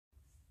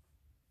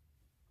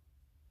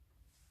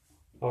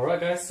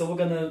Alright guys, so we're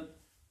gonna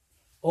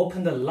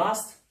open the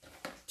last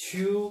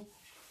two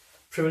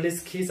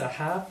pre-release kits I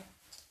have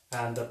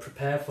and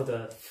prepare for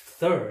the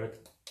third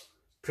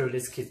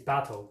pre-release kit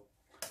battle.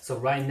 So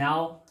right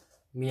now,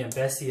 me and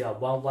Bessie are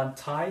 1-1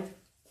 tied.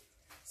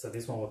 So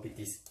this one will be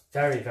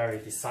very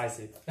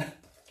decisive.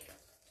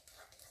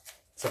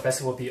 So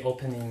Bessie will be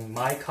opening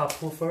my card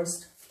pool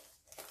first,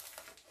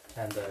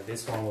 and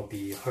this one will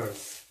be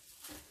hers.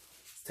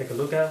 Let's take a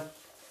look at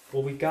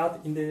what we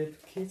got in the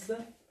kits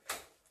there.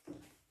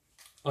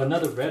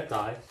 Another red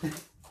die.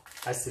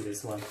 I see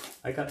this one.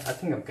 I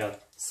think I've got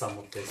some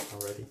of this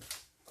already.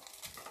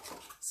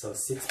 So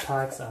 6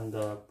 packs, and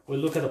we'll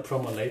look at the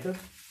promo later.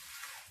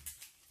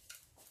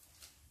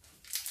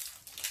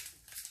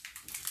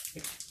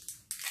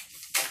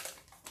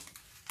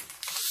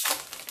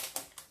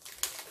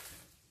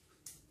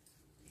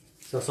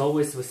 So as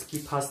always, we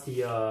skip past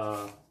the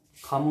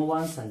common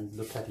ones and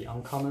look at the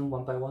uncommon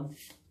one by one.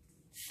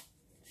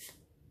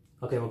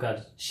 Okay, we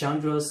got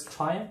Chandra's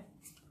Triumph.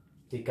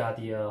 We got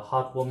the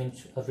Heartwarming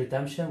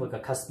Redemption. We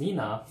got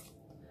Kasmina.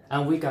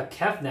 And we got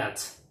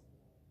Kevnet.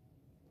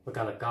 We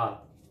got a god.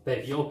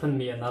 Babe, you opened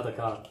me another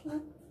god.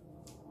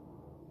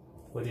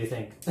 What do you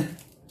think?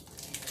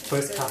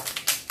 First card.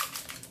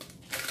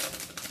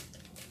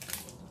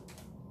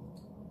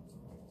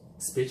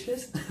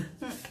 Speechless?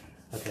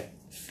 Okay.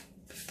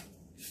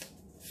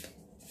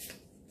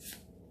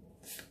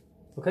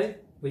 Okay,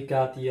 we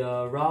got the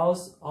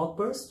Rouse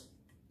Outburst,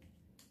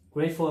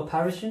 Grateful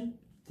Apparition,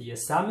 the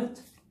Summit.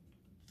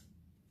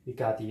 We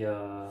got the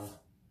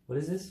what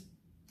is this?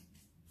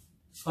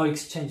 Oh,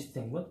 exchange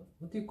thing. What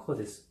do you call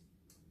this?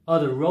 Oh,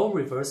 the Role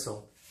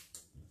Reversal.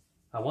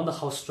 I wonder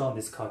how strong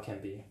this card can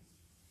be.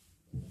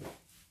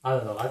 I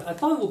don't know. I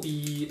thought it would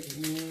be.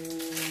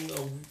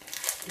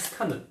 It's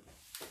kind of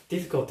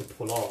difficult to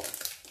pull off.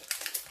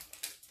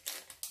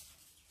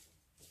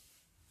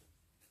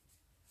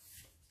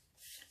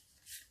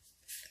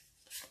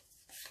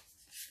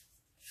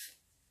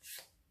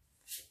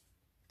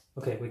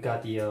 Okay, we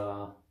got the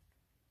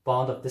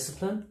Bond of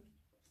Discipline,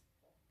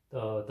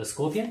 the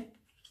Scorpion,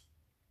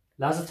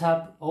 Laser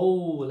Tap.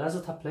 Oh,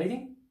 Laser Tap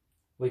Plating.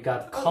 We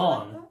got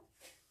Con.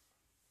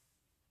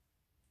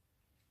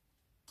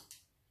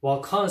 Well,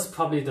 Con is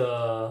probably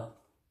the,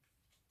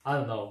 I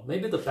don't know,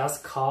 maybe the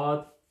best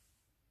card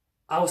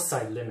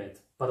outside limit,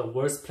 but the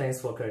worst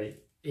Planeswalker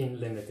in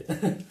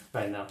limited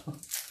right now.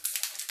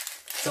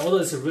 So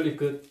although it's a really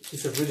good,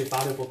 it's a really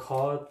valuable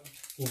card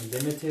in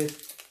limited,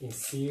 in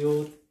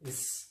sealed,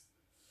 it's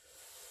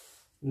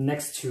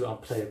next to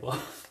unplayable.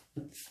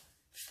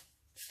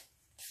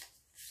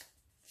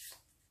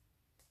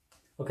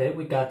 Okay,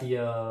 we got the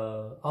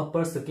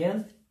Outburst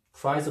again,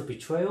 Price of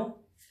Betrayal.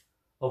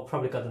 Oh,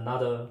 probably got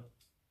another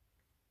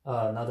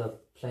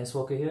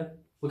Planeswalker here.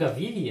 We got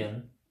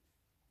Vivian.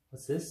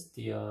 What's this?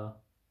 The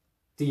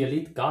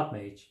Elite God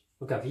Mage.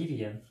 We got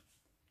Vivian,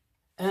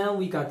 and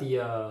we got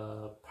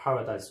the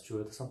Paradise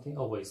Druid or something.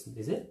 Oh wait,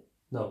 is it?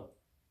 No.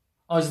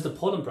 Oh, it's the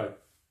Pollen Bright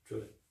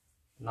Druid.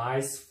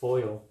 Nice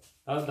foil.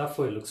 That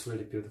foil looks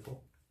really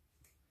beautiful.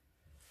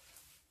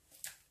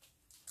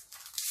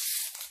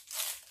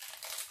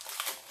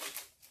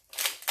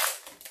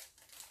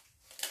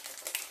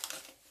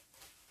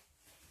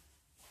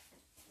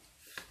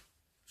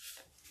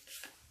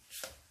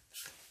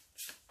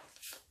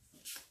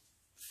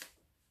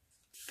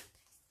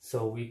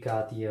 So we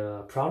got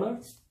the Prowler,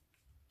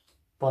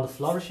 Bond of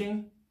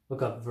Flourishing. We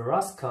got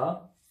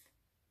Veraska.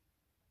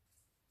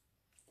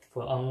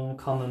 For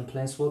uncommon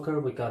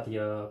Planeswalker, we got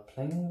the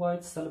Plain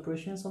White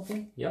Celebration or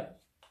something. Yep.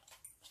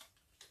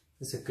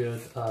 It's a good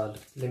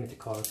limited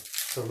card.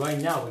 So right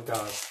now we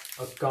got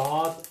a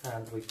God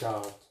and we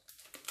got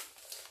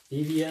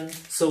Vivian.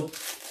 So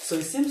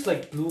it seems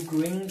like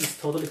blue-green is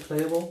totally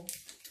playable.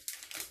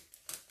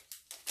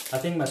 I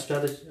think my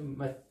strategy,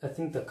 I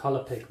think the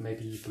color pick may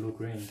be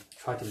blue-green.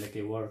 Try to make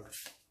it work.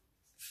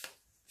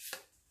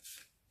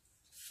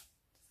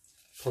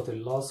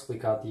 Totally lost. We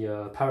got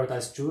the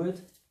Paradise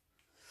Druid.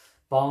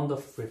 Bond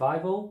of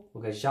Revival.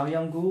 We got Zhang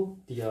Yanggu,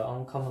 the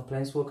uncommon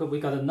Planeswalker.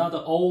 We got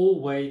another. Oh,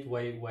 wait.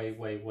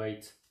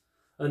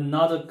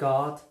 Another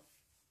god.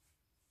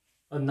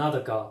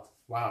 Another god.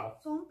 Wow.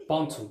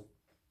 Bound to.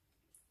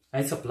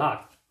 And it's a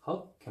black.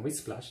 How can we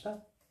splash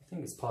that? I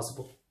think it's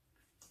possible.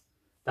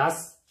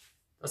 That's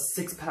a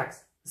 6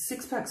 packs.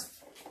 6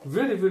 packs.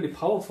 Really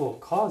powerful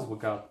cards we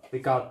got. We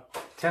got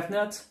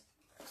Kevnet.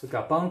 We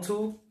got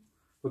Bantu.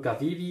 We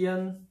got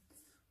Vivian.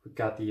 We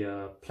got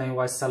the Plain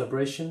White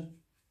Celebration.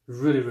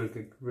 Really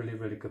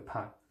good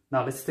pack.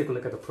 Now let's take a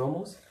look at the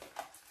promos.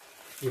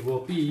 It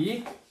will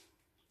be,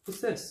 who's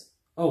this?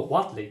 Oh,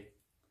 Watley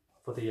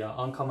for the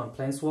uncommon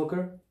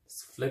Planeswalker.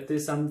 Let's flip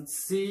this and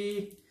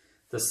see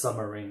the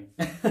submarine.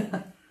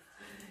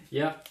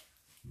 Yeah.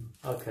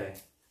 Okay.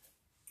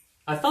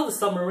 I thought the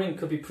submarine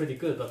could be pretty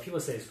good, but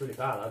people say it's really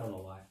bad. I don't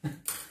know why.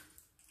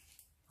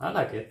 I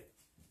like it.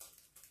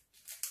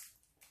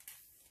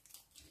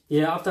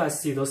 Yeah, after I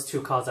see those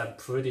two cards, I'm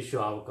pretty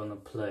sure I'm gonna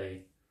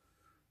play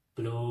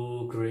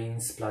blue,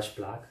 green, splash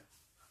black.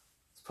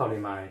 It's probably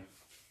my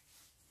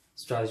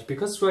strategy,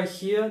 because right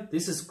here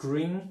this is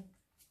green,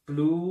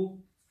 blue,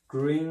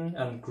 green,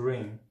 and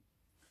green,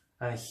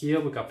 and here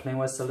we got Plain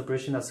White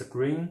Celebration as a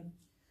green,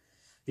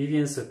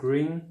 Vivian's a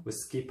green. We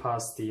skip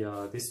past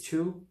the these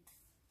two,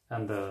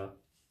 and the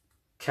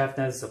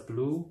Cabinet is a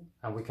blue,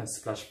 and we can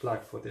splash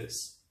black for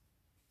this.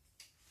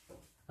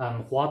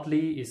 And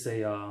Wadley is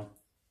a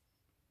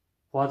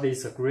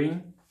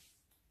green,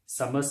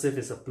 Submersive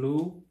is a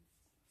blue,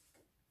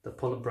 the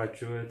Polar Bright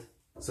Druid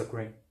is a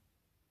green.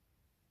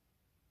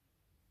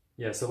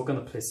 Yeah, so we're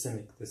gonna play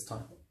Simic this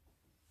time.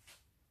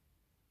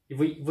 If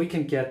we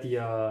can get the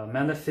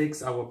mana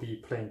fix, I will be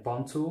playing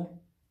Bontu,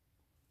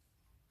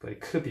 but it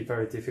could be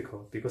very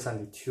difficult because I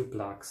need 2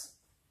 blacks.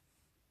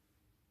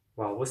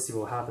 Wow, we'll see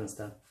what happens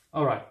then.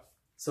 All right,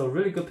 so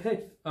really good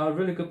pick,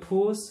 really good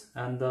pools,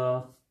 and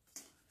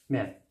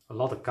man, a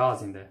lot of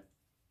cards in there.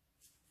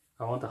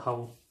 I wonder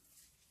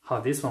how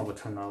this one will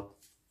turn out.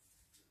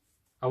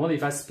 I wonder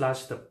if I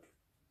splash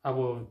I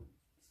will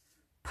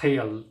pay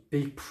a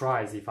big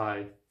price if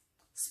I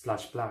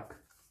splash black.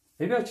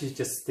 Maybe I should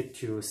just stick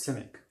to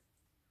Simic.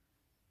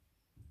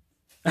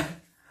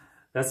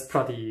 That's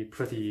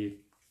pretty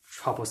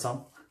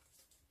troublesome.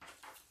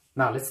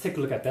 Now let's take a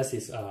look at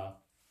Bessie's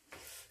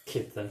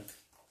kit then.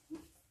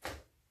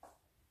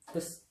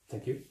 Yes,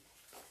 thank you.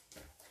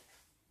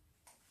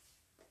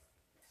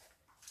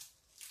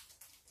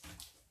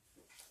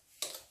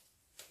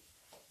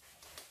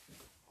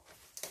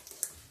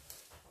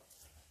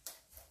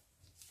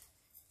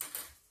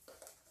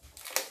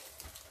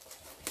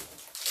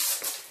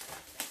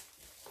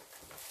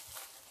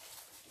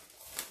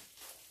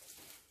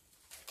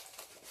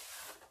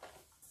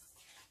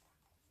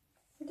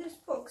 This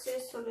box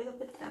is a little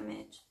bit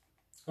damaged.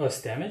 Oh,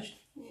 it's damaged?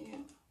 Yeah.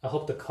 I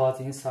hope the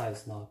card inside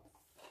is not.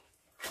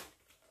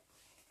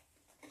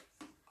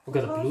 We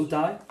got a blue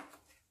die.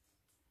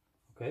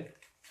 Okay.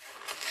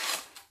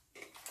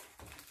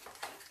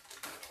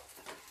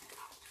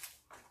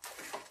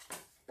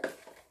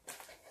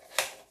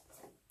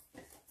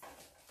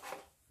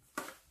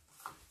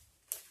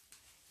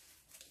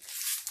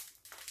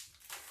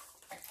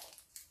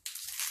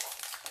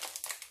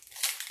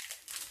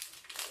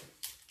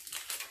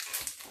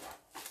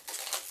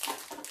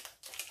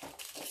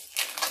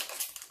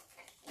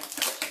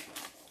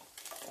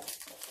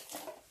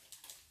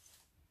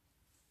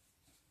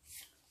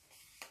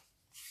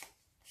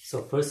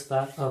 So first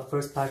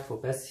pack for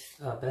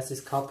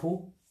Bessie's card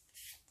pool.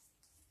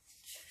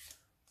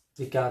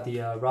 We got the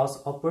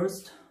Rouse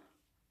Outburst,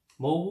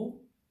 Mowu,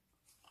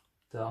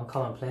 the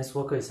uncommon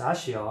Planeswalker is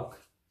Ashiok,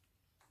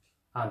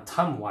 and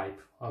Time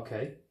Wipe,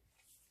 okay,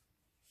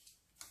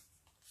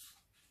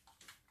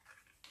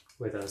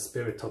 with a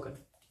Spirit token.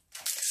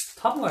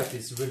 Time Wipe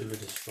is really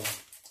strong.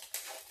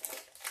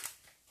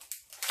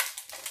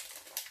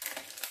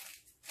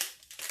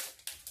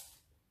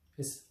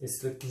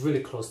 It's like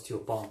really close to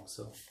your bomb,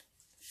 so.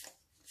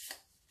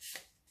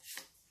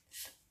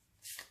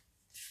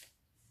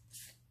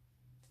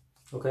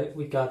 Okay,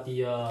 we got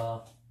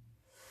the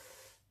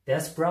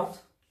Death Sprout,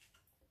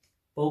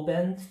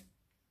 Bowbend,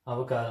 and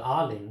we got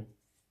Arlene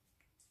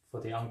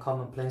for the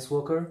uncommon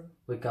Planeswalker.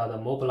 We got a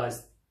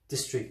Mobilized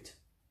District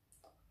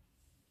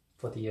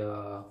for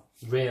the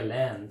rare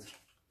land,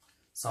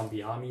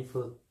 Zombie Army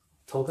for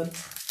token.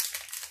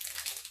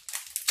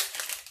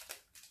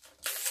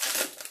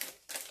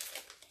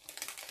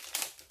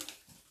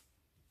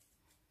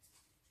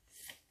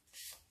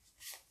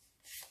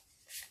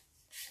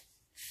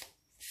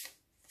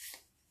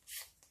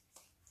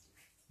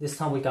 This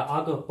time we got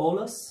Argo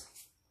Bolus,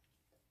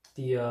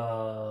 the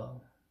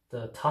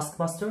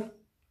Taskmaster.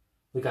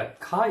 We got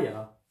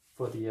Kaya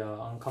for the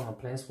uncommon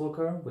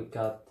Planeswalker. We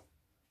got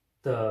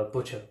the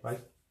Butcher,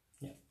 right?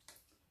 Yeah.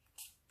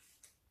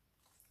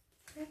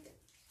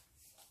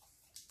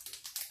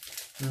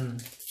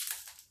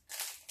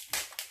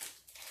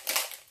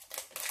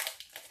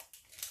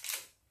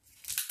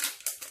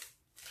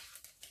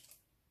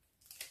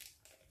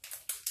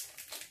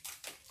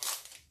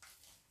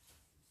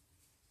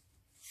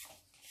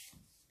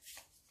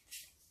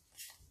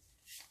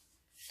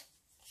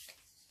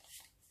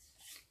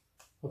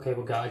 Okay,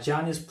 we got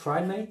Ajani's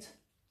Primate.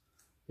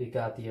 We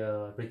got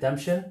the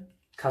Redemption,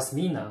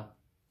 Kasmina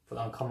for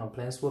the uncommon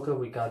Planeswalker.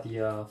 We got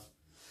the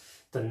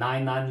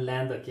 9/9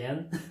 land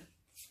again,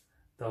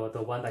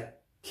 the one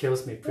that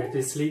kills me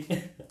previously.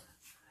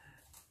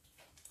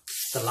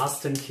 The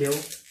last turn kill.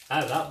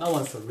 That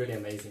one's really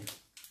amazing.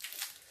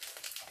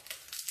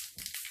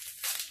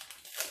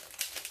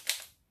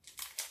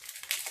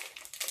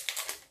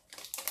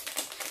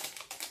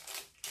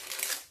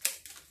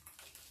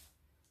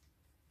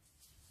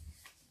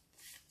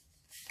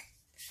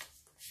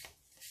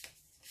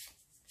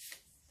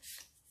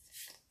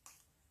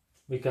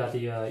 We got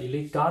the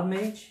Elite God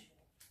Mage,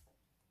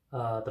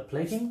 the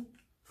Plating,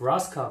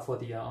 Vraska for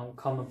the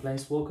uncommon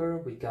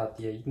Planeswalker. We got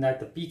the Ignite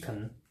the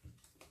Beacon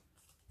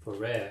for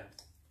rare.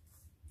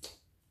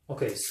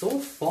 Okay, so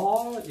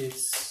far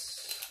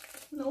it's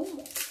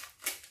normal.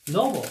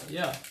 Normal,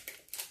 yeah.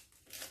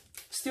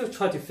 Still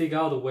try to figure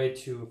out a way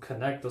to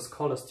connect those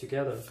colors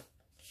together.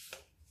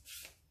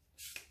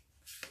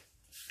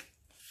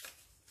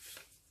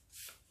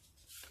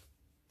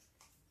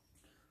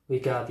 We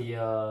got the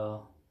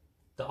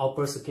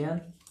Outburst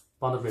again,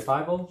 Bond of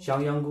Revival,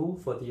 Gu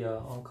for the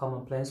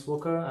Uncommon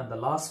Planeswalker, and the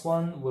last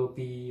one will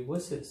be,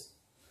 what's this?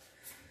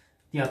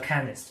 The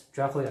Arcanist,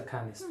 Dracula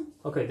Arcanist.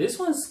 Okay, this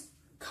one's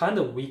kind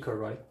of weaker,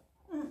 right?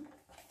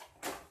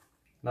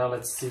 Now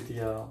let's see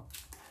the,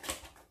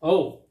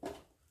 oh,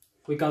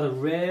 we got a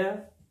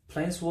rare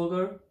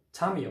Planeswalker,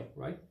 Tamio,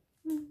 right?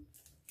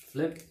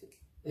 Flip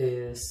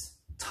is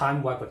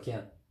Time Wipe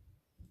again.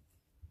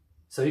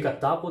 So you got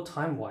double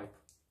Time Wipe.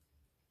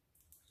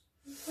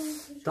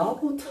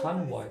 Double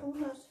Time Wipe.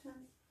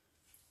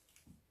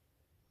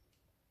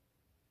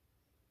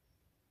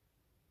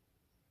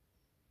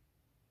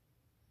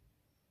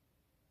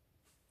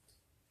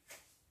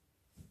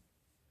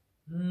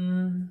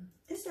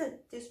 This is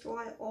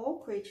destroy all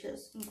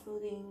creatures,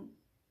 including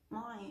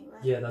mine,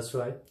 right? Yeah, that's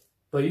right.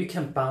 But you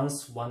can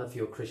bounce one of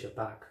your creature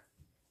back.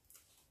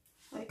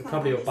 You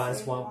probably will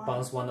bounce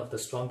one of the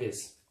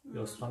strongest,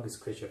 your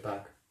strongest creature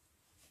back.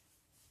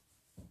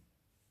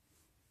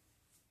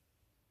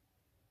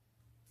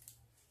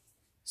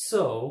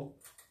 So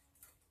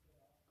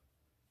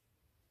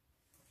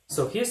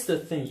here's the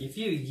thing, if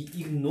you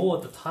ignore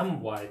the Time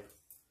Wipe,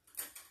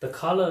 the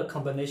color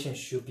combination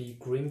should be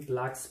green,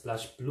 black,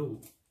 splash, blue.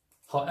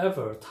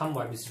 However, Time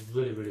Wipe is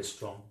really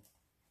strong.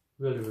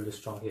 Really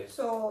strong here.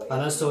 So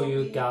and also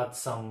you got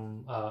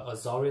some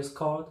Azorius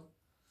card.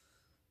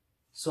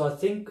 So I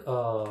think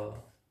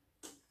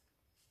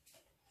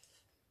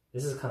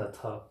this is kind of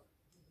tough.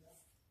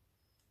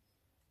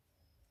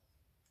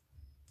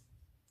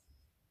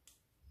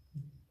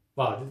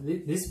 Wow,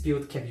 this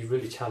build can be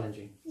really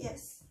challenging.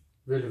 Yes.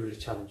 Really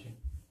challenging.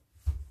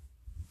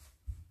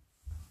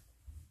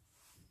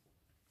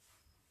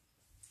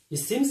 It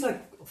seems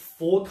like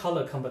 4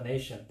 color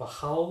combination, but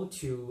how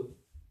to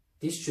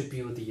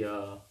distribute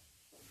the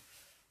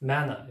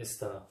mana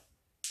is a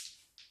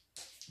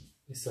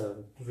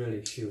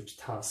really huge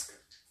task.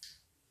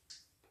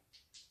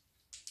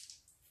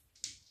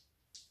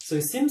 So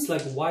it seems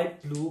like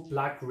white, blue,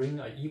 black, green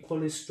are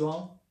equally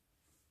strong.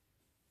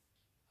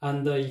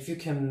 And if you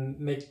can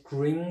make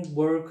green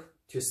work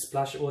to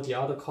splash all the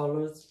other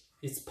colors,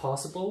 it's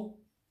possible.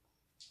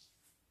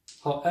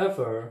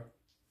 However,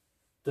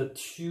 the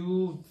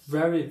 2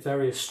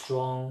 very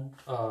strong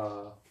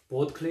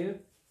board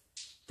clear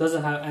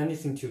doesn't have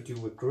anything to do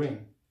with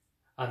green,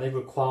 and it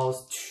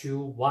requires 2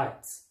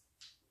 whites.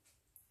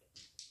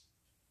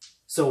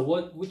 So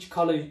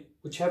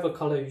whichever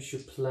color you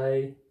should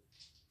play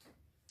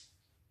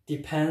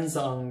depends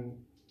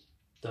on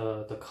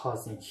the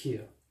cards in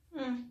here.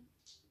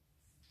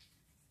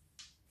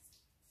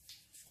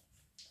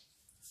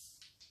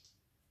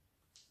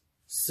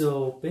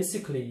 So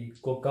basically,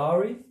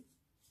 Golgari.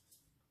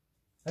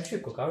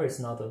 Actually, Golgari is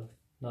not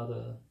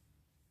a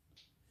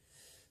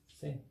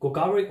thing.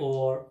 Golgari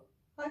or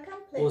I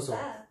can play Ozo.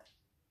 black.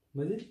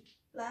 Really?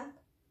 Black.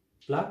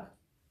 Black?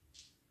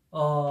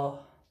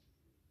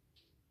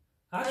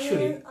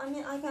 Actually, I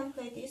mean, I can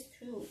play these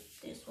 2.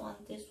 This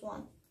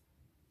one.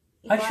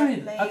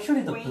 Actually,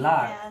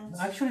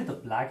 the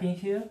black in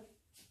here,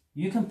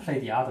 you can play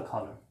the other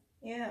color.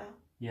 Yeah.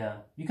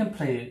 Yeah, you can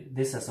play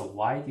this as a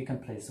white, you can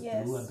play as a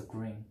blue and the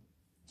green.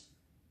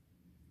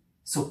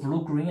 So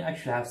blue-green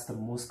actually has the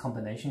most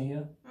combination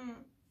here.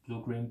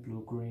 Blue-green,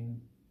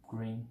 blue-green,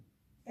 green.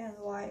 And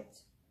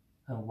white.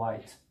 And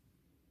white.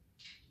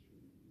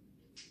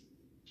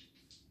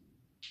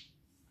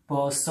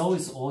 But so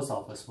is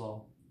Orzhov as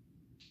well.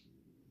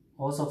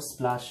 Orzhov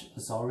splash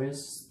Azorius,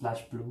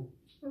 splash blue.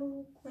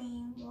 Blue,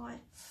 green,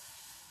 white.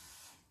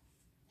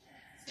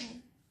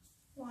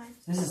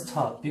 White. This is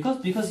tough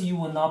because you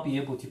will not be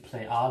able to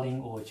play Arling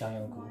or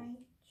Jiangyangu. White.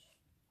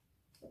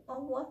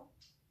 Oh, what?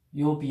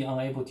 You'll be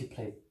unable to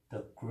play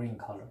the green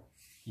color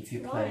if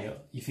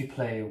you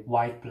play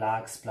white,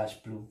 black,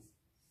 splash blue.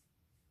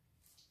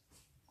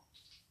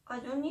 I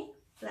don't need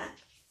black.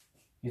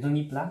 You don't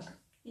need black?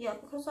 Yeah,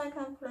 because I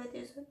can play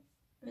this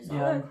with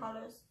other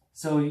colors.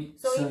 So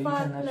if you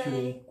I can play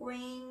actually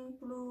green,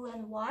 blue,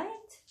 and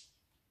white,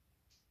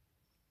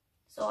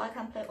 so I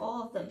can play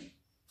all of them,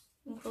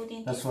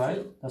 including these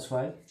 2. That's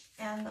right.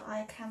 And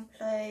I can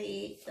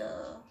play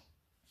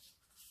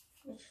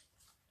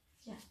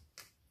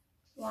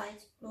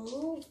white,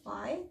 blue,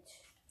 white.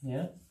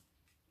 Yeah.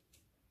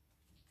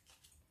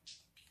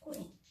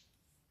 Green.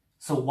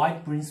 So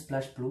white, green,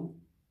 splash blue.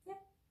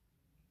 Yeah.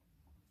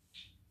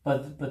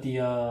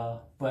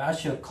 But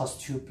actually it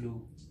costs 2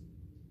 blue.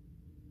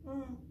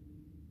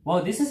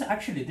 Well, this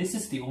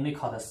is the only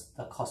card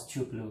that costs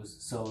 2 blues,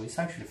 so it's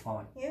actually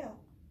fine. Yeah.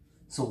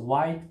 So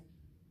white,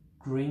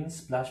 green,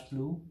 splash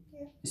blue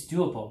is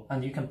doable,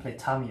 and you can play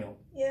Tamio.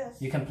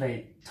 Yes. You can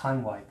play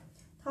Time Wipe.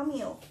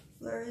 Tamio,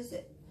 where is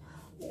it?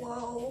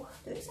 Whoa,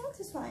 do you think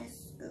this one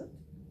is good?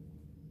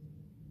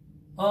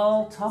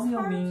 Oh,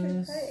 Tamio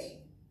means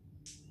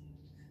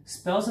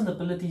spells and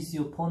abilities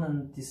your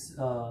opponent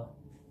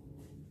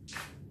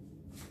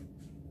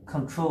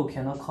control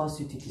cannot cause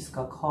you to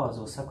discard cards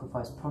or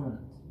sacrifice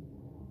permanent.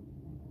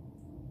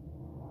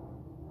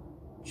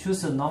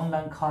 Choose a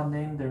non-land card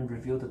name, then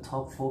reveal the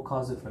top 4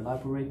 cards of your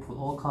library. Put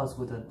all cards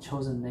with a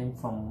chosen name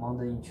from among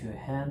them into your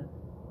hand,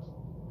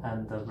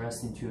 and the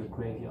rest into your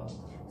graveyard.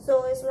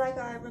 So it's like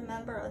I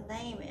remember a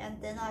name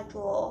and then I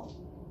draw.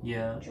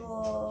 Yeah.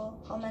 Draw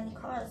how many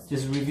cards?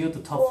 Just reveal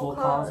the top 4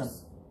 cards,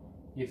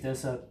 and if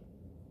there's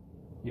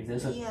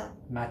a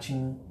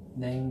matching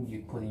name,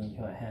 you put in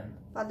your hand.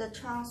 But the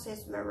chance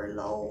is very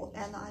low,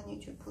 and I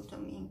need to put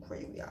them in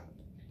graveyard.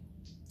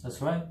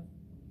 That's right.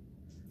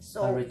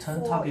 So a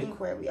return 4 target in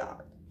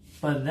graveyard.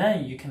 But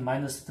then you can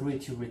 -3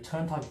 to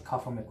return target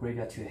card from your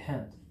graveyard to your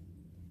hand.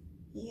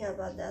 Yeah,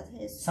 but that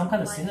is some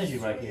kind of synergy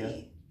right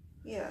here.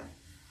 Yeah.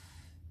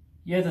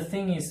 Yeah, the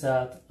thing is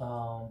that.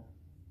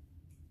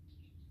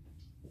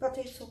 But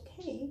it's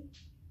okay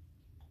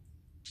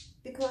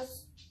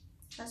because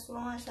as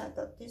long as I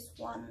got this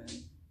one,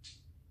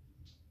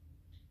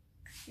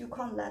 you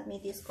can't let me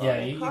discard. Yeah,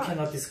 you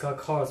cannot discard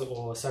cards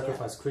or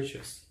sacrifice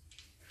creatures.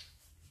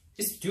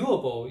 It's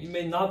doable. It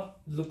may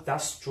not look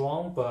that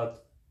strong,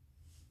 but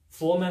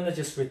 4 mana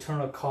just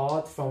return a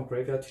card from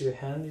graveyard to your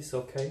hand is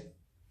okay.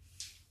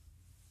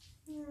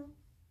 Yeah.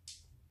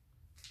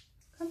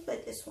 Can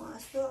play this one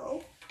as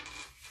well.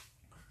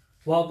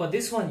 Well, but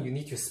this one you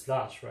need to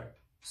splash, right?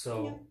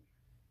 So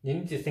you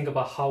need to think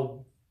about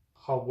how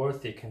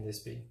worth it can this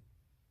be.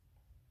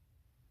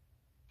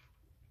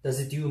 Does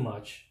it do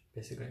much,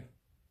 basically?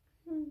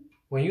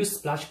 When you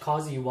splash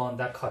cards, you want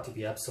that card to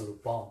be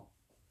absolute bomb.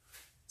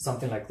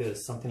 Something like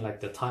this, something like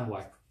the Time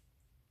Wipe.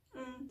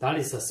 That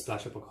is a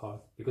splashable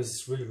card because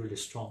it's really, really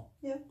strong.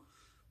 Yeah.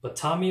 But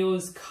Tamio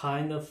is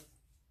kind of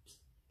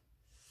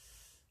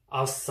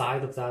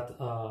outside of that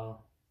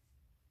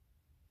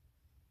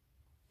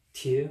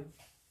tier.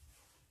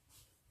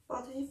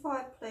 But if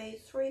I play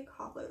 3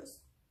 colors,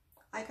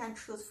 I can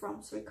choose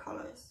from 3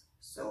 colors.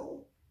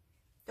 So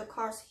the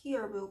cards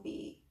here will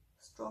be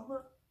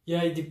stronger.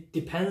 Yeah, it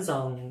depends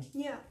on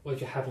what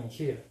you have in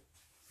here.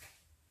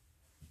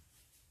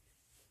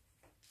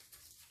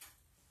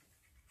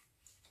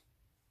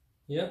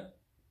 Yeah.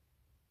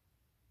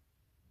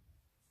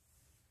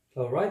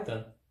 Alright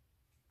then.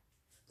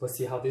 We'll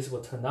see how this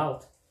will turn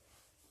out.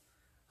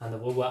 And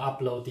we will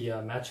upload the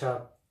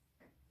matchup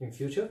in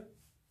future.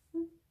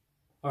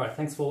 Alright,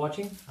 thanks for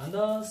watching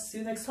and see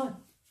you next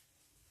time.